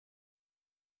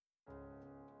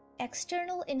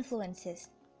External influences.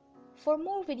 For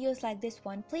more videos like this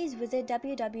one, please visit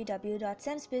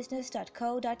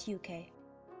www.sensbusiness.co.uk.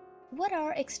 What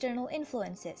are external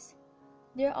influences?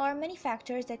 There are many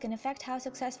factors that can affect how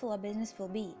successful a business will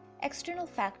be. External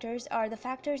factors are the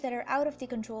factors that are out of the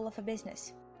control of a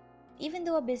business. Even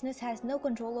though a business has no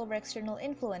control over external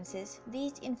influences,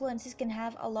 these influences can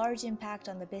have a large impact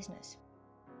on the business.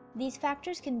 These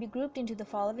factors can be grouped into the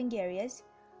following areas: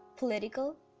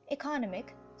 political,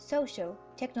 economic, social,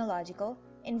 technological,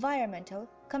 environmental,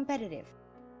 competitive.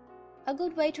 A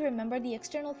good way to remember the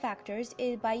external factors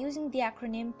is by using the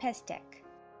acronym PESTEC.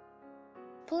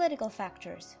 Political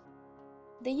factors.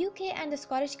 The UK and the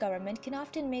Scottish government can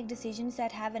often make decisions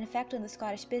that have an effect on the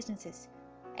Scottish businesses.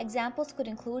 Examples could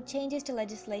include changes to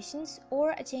legislations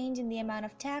or a change in the amount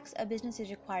of tax a business is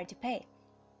required to pay.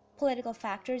 Political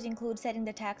factors include setting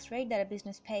the tax rate that a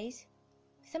business pays.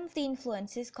 Some of the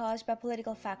influences caused by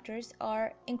political factors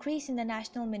are increase in the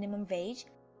national minimum wage.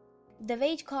 The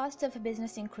wage costs of a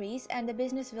business increase and the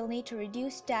business will need to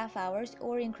reduce staff hours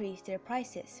or increase their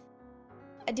prices.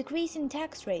 A decrease in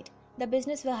tax rate. The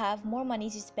business will have more money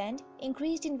to spend,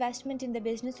 increased investment in the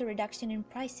business or reduction in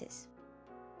prices.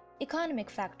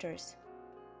 Economic factors.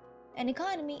 An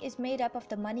economy is made up of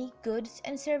the money, goods,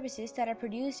 and services that are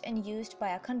produced and used by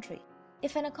a country.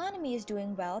 If an economy is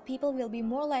doing well, people will be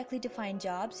more likely to find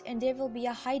jobs and there will be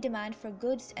a high demand for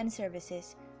goods and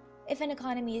services. If an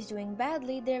economy is doing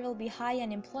badly, there will be high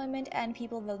unemployment and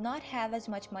people will not have as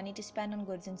much money to spend on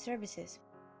goods and services.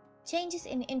 Changes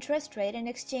in interest rate and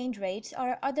exchange rates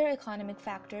are other economic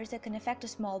factors that can affect a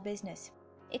small business.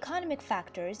 Economic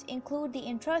factors include the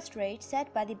interest rate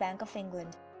set by the Bank of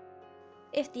England.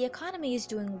 If the economy is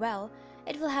doing well,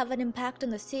 it will have an impact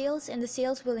on the sales and the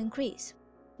sales will increase.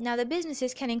 Now the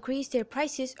businesses can increase their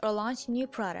prices or launch new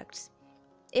products.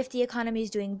 If the economy is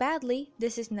doing badly,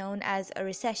 this is known as a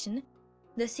recession,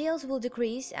 the sales will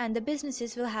decrease and the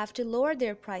businesses will have to lower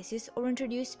their prices or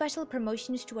introduce special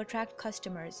promotions to attract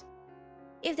customers.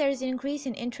 If there is an increase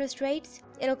in interest rates,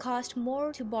 it'll cost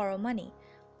more to borrow money,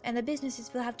 and the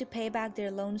businesses will have to pay back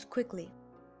their loans quickly.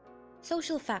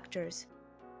 Social factors.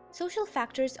 Social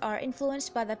factors are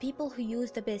influenced by the people who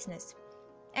use the business.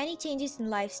 Any changes in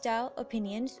lifestyle,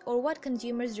 opinions, or what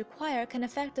consumers require can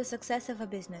affect the success of a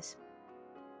business.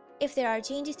 If there are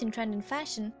changes in trend and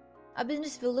fashion, a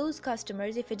business will lose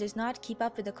customers if it does not keep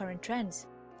up with the current trends.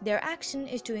 Their action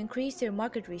is to increase their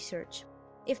market research.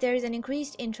 If there is an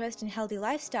increased interest in healthy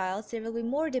lifestyles, there will be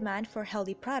more demand for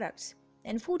healthy products,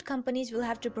 and food companies will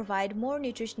have to provide more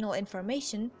nutritional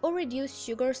information or reduce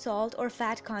sugar, salt, or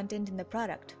fat content in the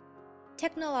product.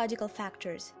 Technological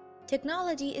factors.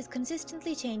 Technology is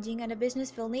consistently changing and a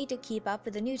business will need to keep up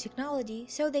with the new technology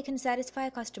so they can satisfy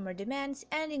customer demands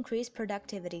and increase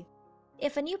productivity.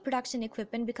 If a new production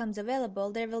equipment becomes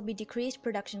available, there will be decreased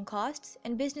production costs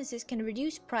and businesses can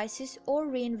reduce prices or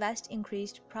reinvest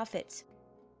increased profits.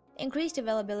 Increased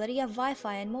availability of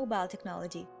Wi-Fi and mobile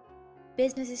technology.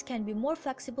 Businesses can be more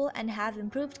flexible and have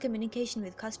improved communication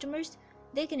with customers.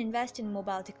 They can invest in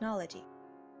mobile technology.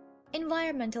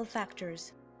 Environmental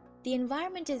factors. The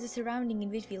environment is the surrounding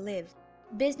in which we live.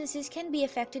 Businesses can be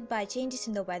affected by changes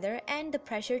in the weather and the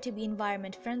pressure to be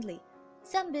environment friendly.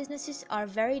 Some businesses are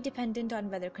very dependent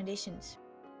on weather conditions.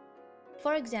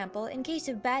 For example, in case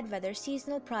of bad weather,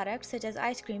 seasonal products such as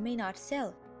ice cream may not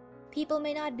sell. People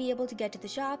may not be able to get to the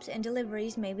shops and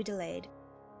deliveries may be delayed.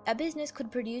 A business could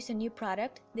produce a new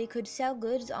product, they could sell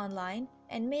goods online,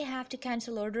 and may have to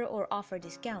cancel order or offer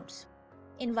discounts.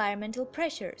 Environmental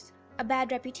pressures. A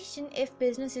bad reputation if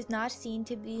business is not seen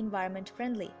to be environment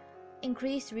friendly.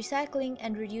 Increase recycling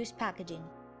and reduce packaging.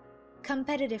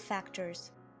 Competitive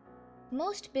factors.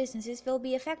 Most businesses will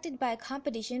be affected by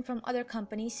competition from other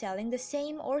companies selling the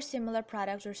same or similar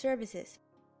products or services.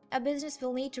 A business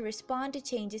will need to respond to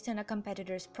changes in a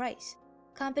competitor's price.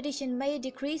 Competition may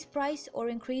decrease price or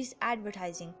increase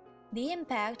advertising. The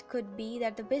impact could be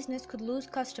that the business could lose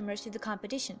customers to the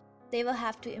competition. They will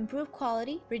have to improve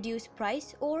quality, reduce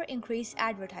price, or increase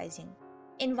advertising.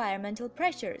 Environmental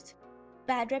pressures.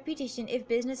 Bad reputation if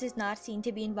business is not seen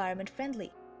to be environment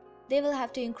friendly. They will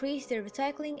have to increase their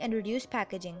recycling and reduce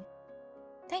packaging.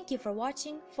 Thank you for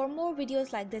watching. For more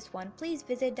videos like this one, please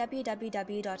visit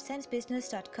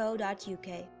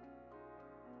www.sensbusiness.co.uk.